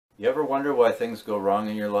You ever wonder why things go wrong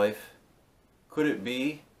in your life? Could it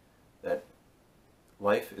be that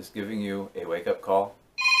life is giving you a wake-up call?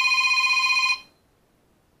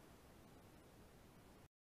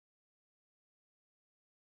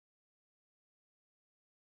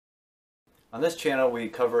 On this channel we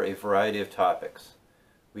cover a variety of topics.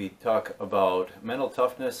 We talk about mental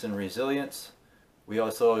toughness and resilience. We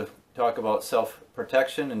also talk about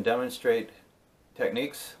self-protection and demonstrate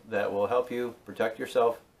techniques that will help you protect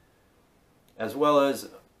yourself, as well as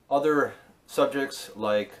other subjects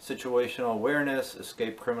like situational awareness,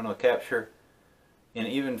 escape criminal capture, and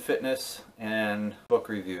even fitness and book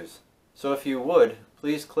reviews. So if you would,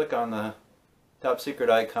 please click on the top secret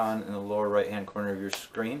icon in the lower right hand corner of your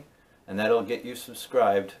screen, and that'll get you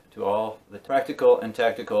subscribed to all the practical and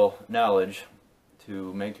tactical knowledge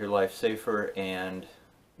to make your life safer and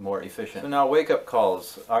more efficient. So now, wake-up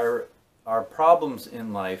calls. Our problems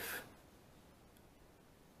in life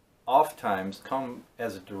oftentimes come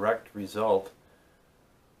as a direct result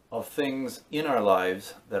of things in our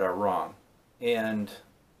lives that are wrong. And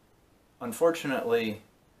unfortunately,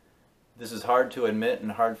 this is hard to admit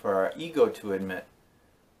and hard for our ego to admit,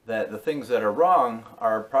 that the things that are wrong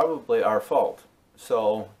are probably our fault.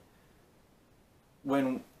 So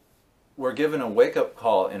when we're given a wake-up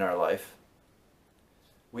call in our life,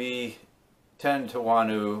 we tend to want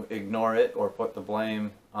to ignore it or put the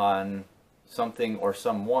blame on something or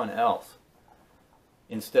someone else,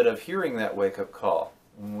 instead of hearing that wake-up call.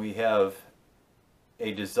 We have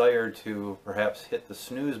a desire to perhaps hit the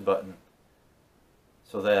snooze button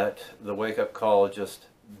so that the wake-up call just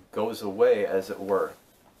goes away, as it were.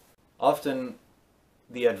 Often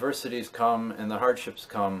the adversities come and the hardships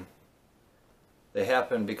come. They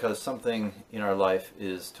happen because something in our life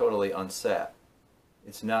is totally unsat.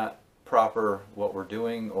 It's not proper what we're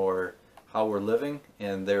doing or how we're living,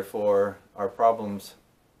 and therefore our problems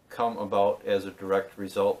come about as a direct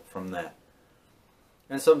result from that.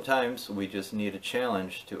 And sometimes we just need a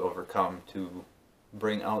challenge to overcome to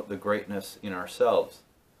bring out the greatness in ourselves.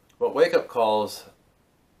 But wake-up calls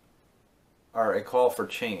are a call for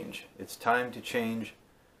change. It's time to change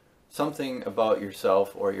something about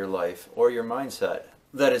yourself or your life or your mindset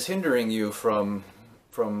that is hindering you from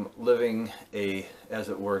living a, as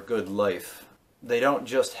it were, good life. They don't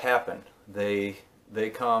just happen. They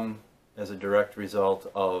come as a direct result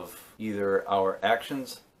of either our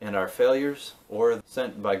actions and our failures, or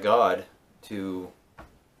sent by God to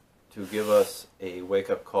give us a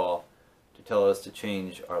wake-up call to tell us to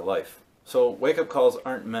change our life. So wake-up calls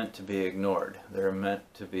aren't meant to be ignored. They're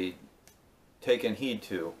meant to be taken heed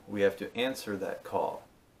to. We have to answer that call.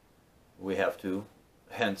 We have to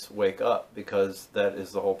hence wake up, because that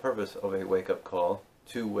is the whole purpose of a wake-up call,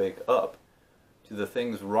 to wake up to the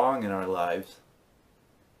things wrong in our lives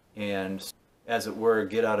and, as it were,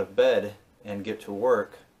 get out of bed and get to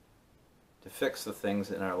work to fix the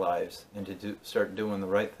things in our lives and to start doing the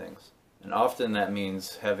right things. And often that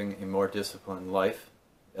means having a more disciplined life,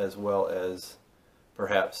 as well as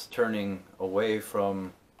perhaps turning away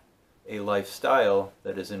from a lifestyle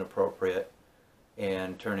that is inappropriate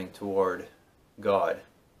and turning toward God.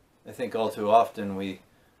 I think all too often we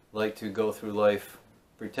like to go through life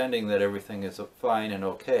pretending that everything is fine and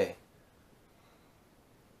okay.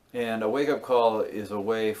 And a wake-up call is a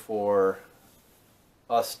way for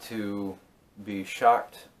us to be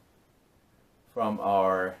shocked from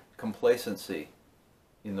our complacency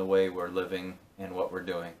in the way we're living and what we're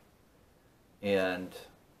doing. And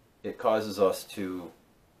it causes us to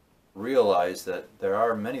realize that there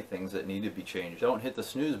are many things that need to be changed. Don't hit the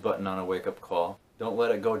snooze button on a wake-up call. Don't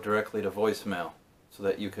let it go directly to voicemail so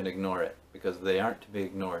that you can ignore it, because they aren't to be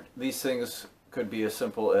ignored. These things could be as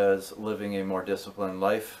simple as living a more disciplined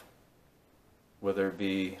life, whether it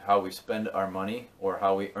be how we spend our money or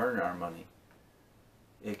how we earn our money.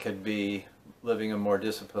 It could be living a more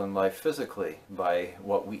disciplined life physically by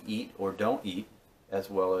what we eat or don't eat, as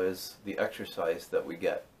well as the exercise that we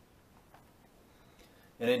get.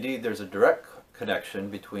 And indeed, there's a direct connection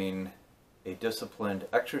between a disciplined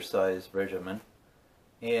exercise regimen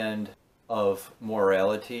and of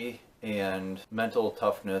morality and mental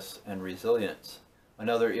toughness and resilience.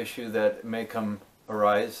 Another issue that may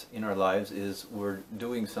arise in our lives is we're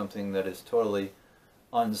doing something that is totally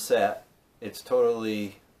unsat. It's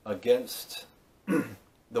totally against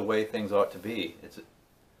the way things ought to be. It's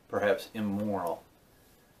perhaps immoral.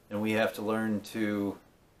 And we have to learn to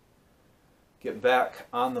get back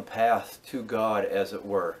on the path to God, as it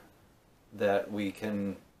were, that we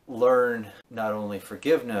can learn not only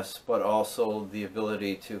forgiveness, but also the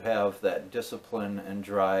ability to have that discipline and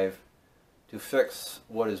drive to fix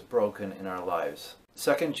what is broken in our lives.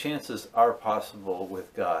 Second chances are possible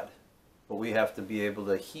with God, but we have to be able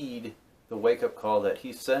to heed the wake-up call that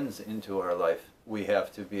He sends into our life. We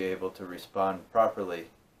have to be able to respond properly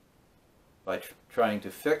by trying to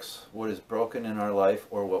fix what is broken in our life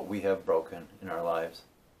or what we have broken in our lives,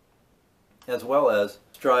 as well as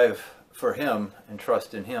strive for Him and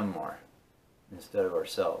trust in Him more instead of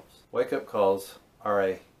ourselves. Wake-up calls are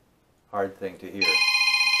a hard thing to hear.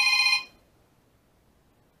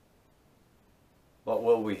 But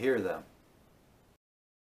will we hear them?